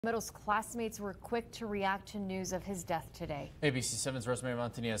Middle's classmates were quick to react to news of his death today. ABC 7's Rosemary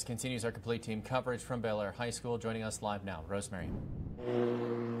Montañez continues our complete team coverage from Bel Air High School. Joining us live now, Rosemary.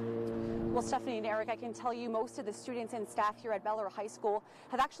 Well, Stephanie and Eric, I can tell you most of the students and staff here at Bel Air High School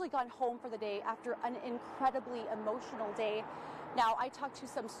have actually gone home for the day after an incredibly emotional day. Now, I talked to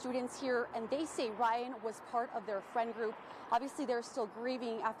some students here, and they say Ryan was part of their friend group. Obviously, they're still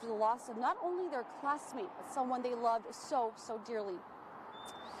grieving after the loss of not only their classmate, but someone they loved so dearly.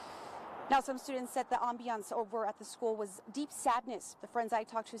 Now, some students said the ambiance over at the school was deep sadness. The friends I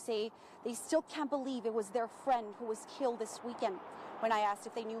talked to say they still can't believe it was their friend who was killed this weekend. When I asked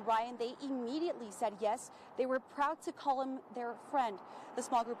if they knew Ryan, they immediately said yes. They were proud to call him their friend. The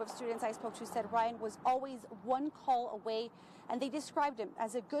small group of students I spoke to said Ryan was always one call away, and they described him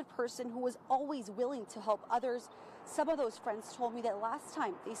as a good person who was always willing to help others. Some of those friends told me that last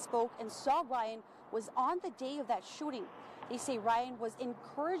time they spoke and saw Ryan was on the day of that shooting. They say Ryan was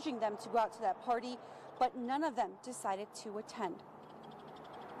encouraging them to go out to that party, but none of them decided to attend.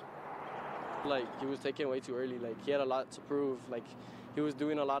 Like, he was taken way too early. Like, he had a lot to prove. Like, he was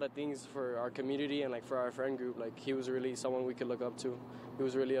doing a lot of things for our community and, like, for our friend group. Like, he was really someone we could look up to. He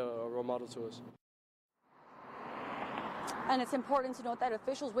was really a role model to us. And it's important to note that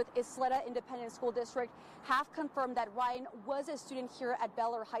officials with Isleta Independent School District have confirmed that Ryan was a student here at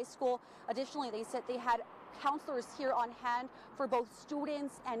Bel Air High School. Additionally, they said they had counselors here on hand for both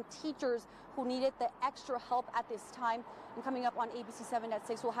students and teachers who needed the extra help at this time. And coming up on ABC 7 at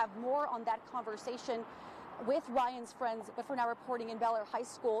 6, we'll have more on that conversation with Ryan's friends. But for now, reporting in Bel Air High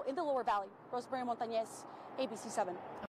School in the Lower Valley, Rosemary Montañez, ABC 7.